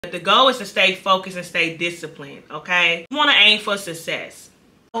The goal is to stay focused and stay disciplined, okay? You want to aim for success.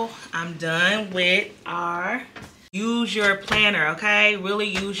 So I'm done with our use your planner, okay? Really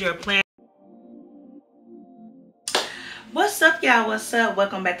use your planner. What's up, y'all? What's up?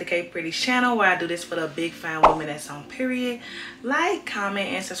 Welcome back to K Pretty's channel, where I do this for the big fine woman that's on period. Like, comment,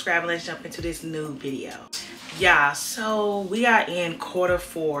 and subscribe. Let's jump into this new video. Yeah, so we are in quarter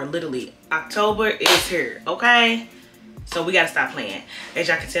 4, literally. October is here, okay? So we gotta stop playing. As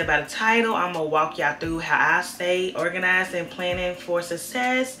y'all can tell by the title, I'm gonna walk y'all through how I stay organized and planning for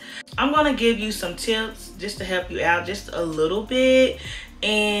success. I'm gonna give you some tips just to help you out just a little bit.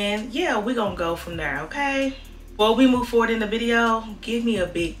 And yeah, we're gonna go from there, okay? Before we move forward in the video, give me a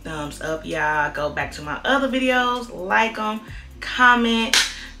big thumbs up, y'all. Go back to my other videos, like them, comment,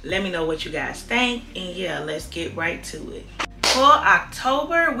 let me know what you guys think, and yeah, let's get right to it. For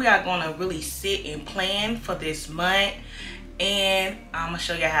October, we are gonna really sit and plan for this month, and I'm gonna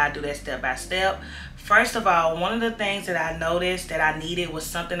show you how I do that step by step. First of all, one of the things that I noticed that I needed was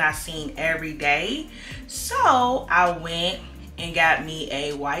something I seen every day. So I went and got me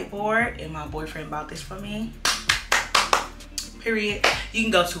a whiteboard, and my boyfriend bought this for me. Period. You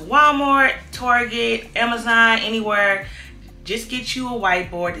can go to Walmart, Target, Amazon, anywhere. Just get you a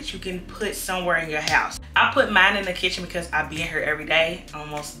whiteboard that you can put somewhere in your house. I put mine in the kitchen because I be in here every day,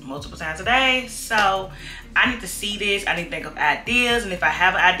 almost multiple times a day. So I need to see this. I need to think of ideas. And if I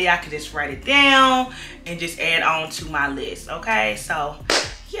have an idea, I can just write it down and just add on to my list. Okay, so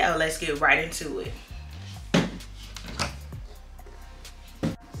yeah, let's get right into it.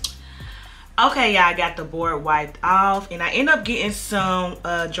 Okay, y'all, I got the board wiped off, and I end up getting some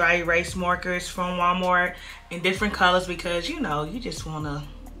dry erase markers from Walmart in different colors because, you know, you just want to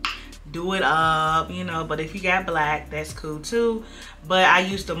do it up, you know. But if you got black, that's cool too. But I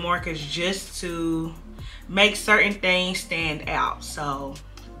use the markers just to make certain things stand out, so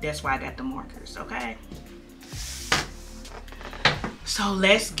that's why I got the markers, okay? So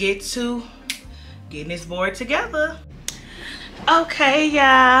let's get to getting this board together. Okay,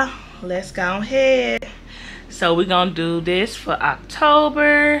 y'all. Let's go ahead. So we're gonna do this for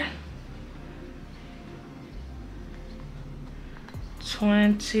October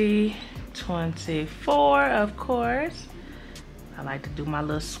 2024, of course. I like to do my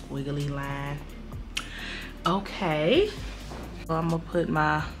little squiggly line. Okay, so I'm gonna put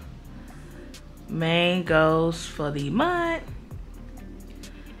my main goals for the month.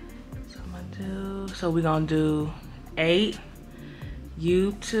 So we're gonna do 8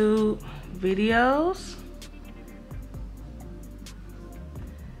 YouTube videos,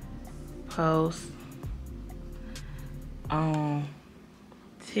 post on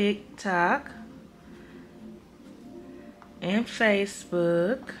TikTok and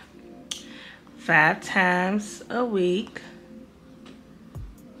Facebook 5 times a week,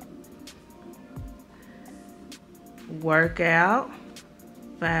 workout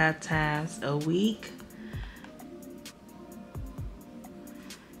 5 times a week.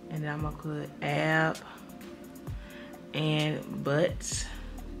 And then I'm gonna put ab and butt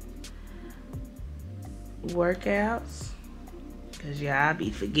workouts, cause y'all be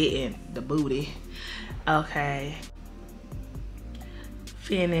forgetting the booty. Okay.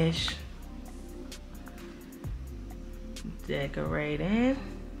 Finish decorating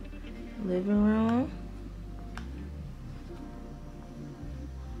living room.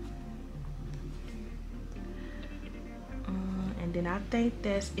 And then I think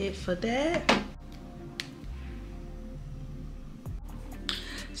that's it for that.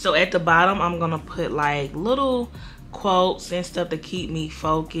 So at the bottom, I'm gonna put like little quotes and stuff to keep me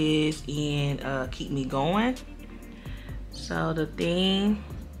focused and keep me going. So the theme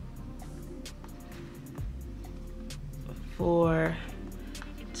for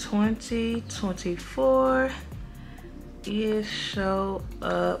 2024 is show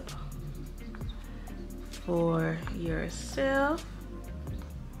up for yourself.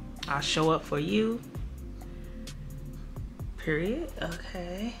 I'll show up for you, period.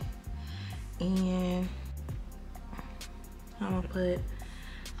 Okay, and I'm gonna put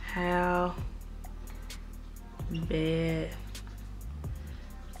how bad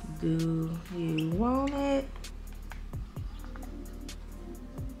do you want it?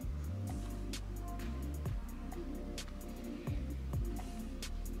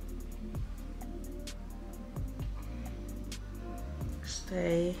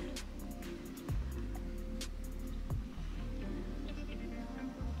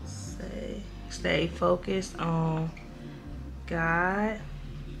 Stay focused on God,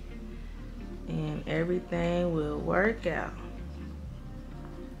 and everything will work out.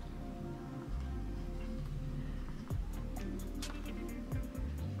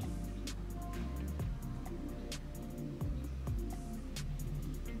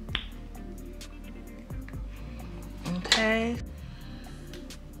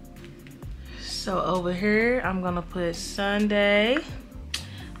 over here, I'm gonna put Sunday,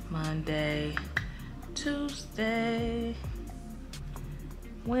 Monday, Tuesday,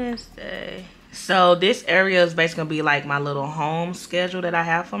 Wednesday. So this area is basically gonna be like my little home schedule that I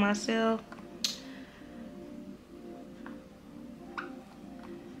have for myself.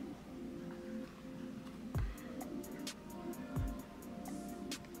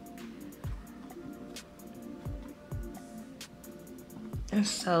 And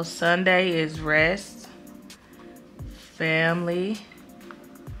so Sunday is rest, family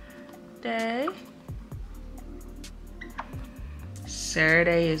day.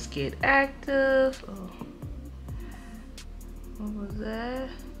 Saturday is get active. Oh, what was that?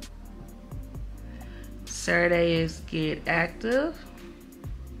 Saturday is get active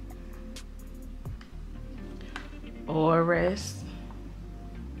or rest.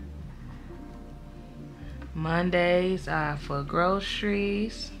 Mondays are for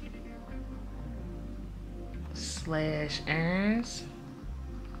groceries / errands.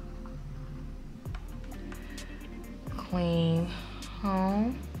 Clean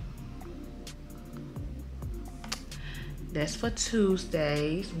home. That's for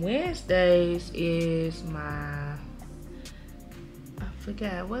Tuesdays. Wednesdays is my, I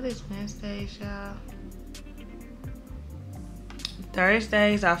forgot, what is Wednesdays, y'all?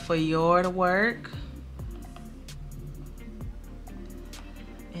 Thursdays are for your work.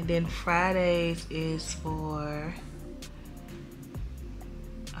 And then Fridays is for,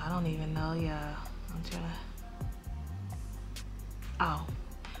 I don't even know, y'all. I'm trying to, oh.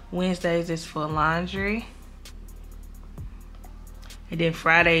 Wednesdays is for laundry. And then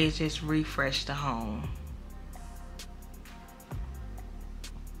Friday is just refresh the home.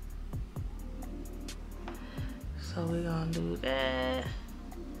 So we're gonna do that.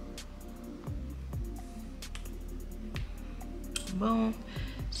 Boom.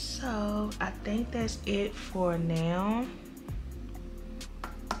 So I think that's it for now.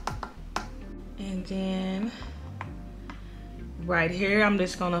 And then right here, I'm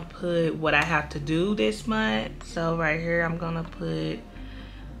just gonna put what I have to do this month. So right here, I'm gonna put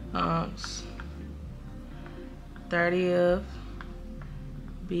 30th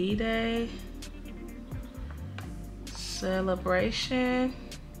B-Day celebration,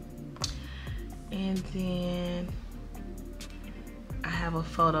 and then I have a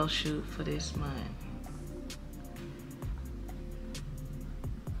photo shoot for this month.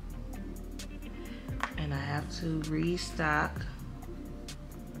 And I have to restock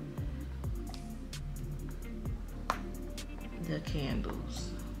the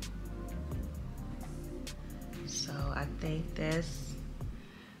candles. So I think that's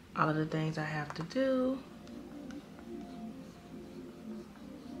all of the things I have to do.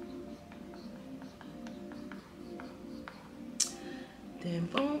 Then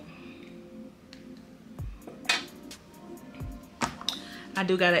boom. I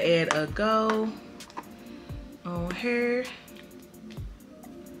do gotta add a go on here.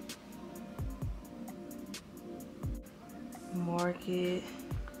 Market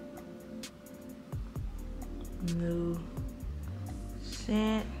new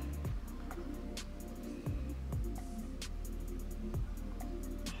scent.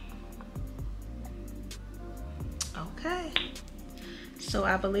 Okay. So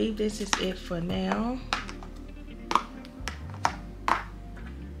I believe this is it for now.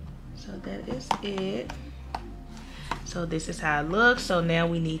 So that is it. So this is how it looks. So now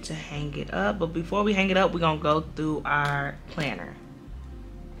we need to hang it up. But before we hang it up, we're gonna go through our planner.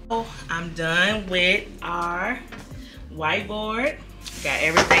 So I'm done with our whiteboard. Got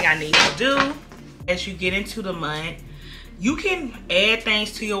everything I need to do. As you get into the month, you can add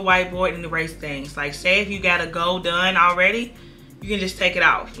things to your whiteboard and erase things. Like say if you got a goal done already, you can just take it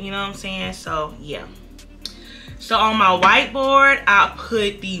off. You know what I'm saying? So yeah. So on my whiteboard, I'll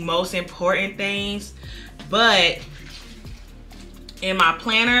put the most important things. But in my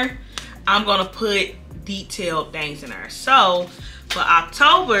planner, I'm gonna put detailed things in there. So for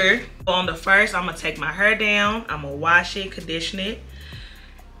October, on the 1st, I'm gonna take my hair down. I'm gonna wash it, condition it.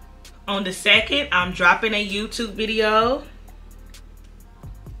 On the 2nd, I'm dropping a YouTube video.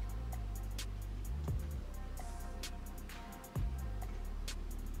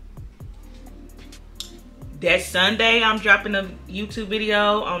 That Sunday, I'm dropping a YouTube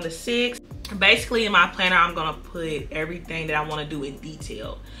video on the 6th. Basically, in my planner, I'm gonna put everything that I wanna do in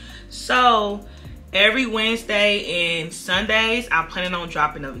detail. So, every Wednesday and Sundays, I'm planning on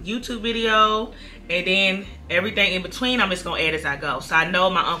dropping a YouTube video. And then everything in between, I'm just gonna add as I go. So I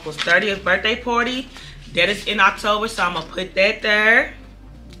know my uncle's 30th birthday party. That is in October, so I'm gonna put that there.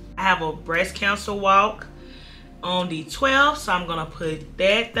 I have a breast cancer walk on the 12th, so I'm gonna put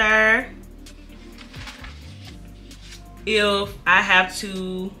that there. if I have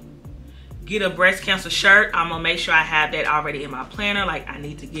to get a breast cancer shirt, I'm gonna make sure I have that already in my planner. Like, I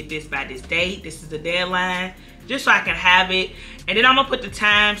need to get this by this date. This is the deadline, just so I can have it. And then I'm gonna put the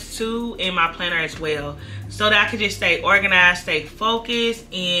times too in my planner as well, so that I can just stay organized, stay focused,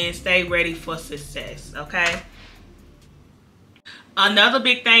 and stay ready for success, okay? Another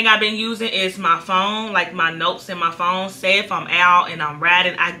big thing I've been using is my phone, like my notes in my phone. Say if I'm out and I'm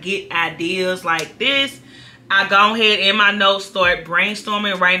riding, I get ideas like this, I go ahead in my notes, start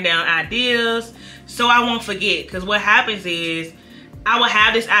brainstorming, writing down ideas so I won't forget. Because what happens is I will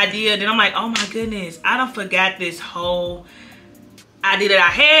have this idea, then I'm like, oh my goodness, I done forgot this whole idea that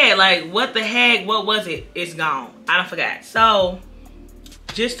I had. Like, what the heck, what was it? It's gone. I done forgot. So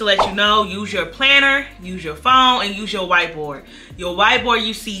just to let you know, use your planner, use your phone, and use your whiteboard. Your whiteboard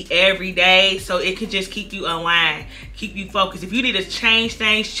you see every day, so it can just keep you aligned, keep you focused. If you need to change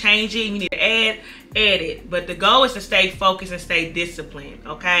things, change it. If you need to add it. But the goal is to stay focused and stay disciplined,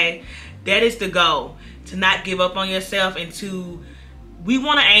 okay? That is the goal, to not give up on yourself, and we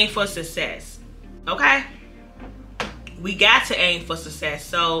want to aim for success, okay? We got to aim for success.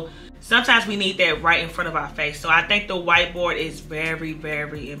 So sometimes we need that right in front of our face. So I think the whiteboard is very,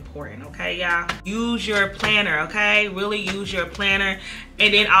 very important, okay, y'all? Use your planner, okay? Really use your planner,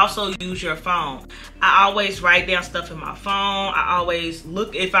 and then also use your phone. I always write down stuff in my phone. I always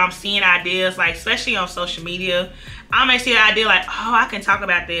look if I'm seeing ideas, like especially on social media. I may see an idea like, oh, I can talk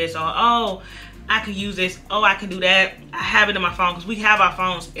about this, or oh, I can use this, oh, I can do that. I have it in my phone, because we have our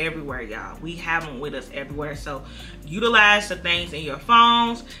phones everywhere, y'all. We have them with us everywhere. So utilize the things in your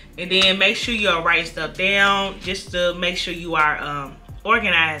phones, and then make sure you're writing stuff down just to make sure you are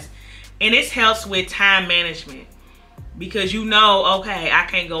organized. And this helps with time management, because you know, okay, I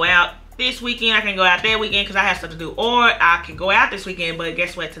can't go out this weekend, I can go out that weekend because I have stuff to do, or I can go out this weekend, but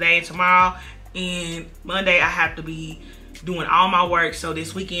guess what, today and tomorrow and Monday I have to be doing all my work, so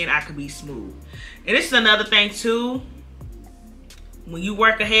this weekend I could be smooth. And this is another thing too, when you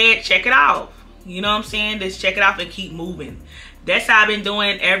work ahead, check it off. You know what I'm saying? Just check it off and keep moving. That's how I've been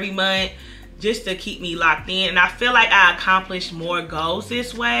doing every month, just to keep me locked in. And I feel like I accomplished more goals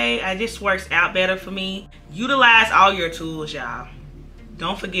this way. It just works out better for me. Utilize all your tools, y'all.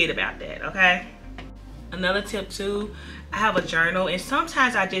 Don't forget about that, okay? Another tip too, I have a journal, and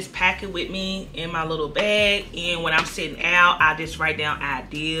sometimes I just pack it with me in my little bag, and when I'm sitting out, I just write down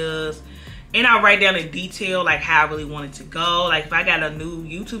ideas, and I write down in detail like how I really want it to go. Like if I got a new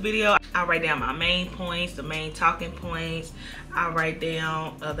YouTube video, I write down my main points, the main talking points. I write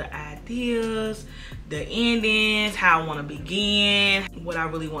down other ideas, the endings, how I want to begin, what I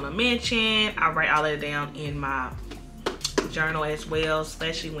really want to mention. I write all that down in my journal as well,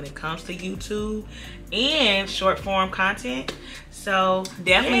 especially when it comes to YouTube and short form content. So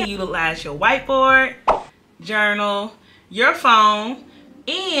definitely utilize your whiteboard, journal, your phone,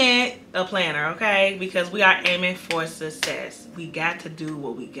 and a planner, okay? Because we are aiming for success. We got to do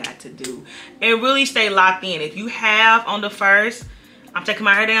what we got to do and really stay locked in. If you have on the first, I'm taking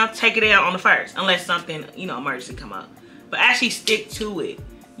my hair down, take it down on the first, unless something, you know, emergency come up. But actually stick to it.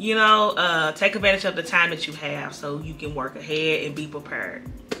 You know, take advantage of the time that you have so you can work ahead and be prepared.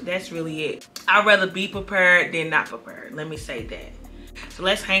 That's really it. I'd rather be prepared than not prepared. Let me say that. So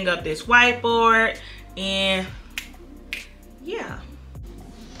let's hang up this whiteboard, and yeah.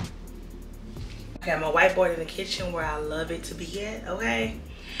 I got my whiteboard in the kitchen where I love it to be at, okay?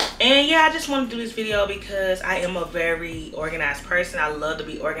 And yeah, I just want to do this video because I am a very organized person. I love to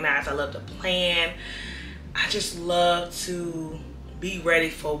be organized. I love to plan. I just love to be ready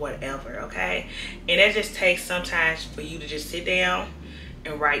for whatever, okay? And that just takes sometimes for you to just sit down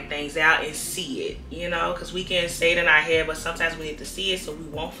and write things out and see it, you know, because we can say it in our head, but sometimes we need to see it so we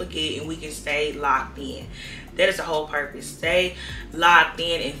won't forget and we can stay locked in. That is the whole purpose. Stay locked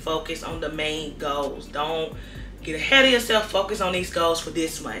in and focus on the main goals. Don't get ahead of yourself. Focus on these goals for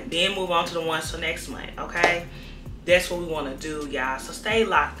this month, then move on to the ones for next month, okay? That's what we want to do, y'all. So stay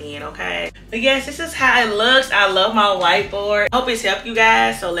locked in, okay? But yes, this is how it looks. I love my whiteboard. Hope it's helped you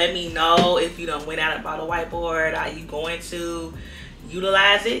guys. So let me know if you done went out and bought a whiteboard. Are you going to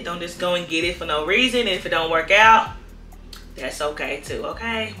utilize it? Don't just go and get it for no reason. If it don't work out, that's okay too,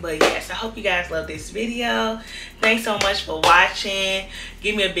 okay? But yes, I hope you guys love this video. Thanks so much for watching.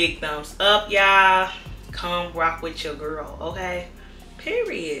 Give me a big thumbs up, y'all. Come rock with your girl, okay?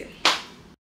 Period.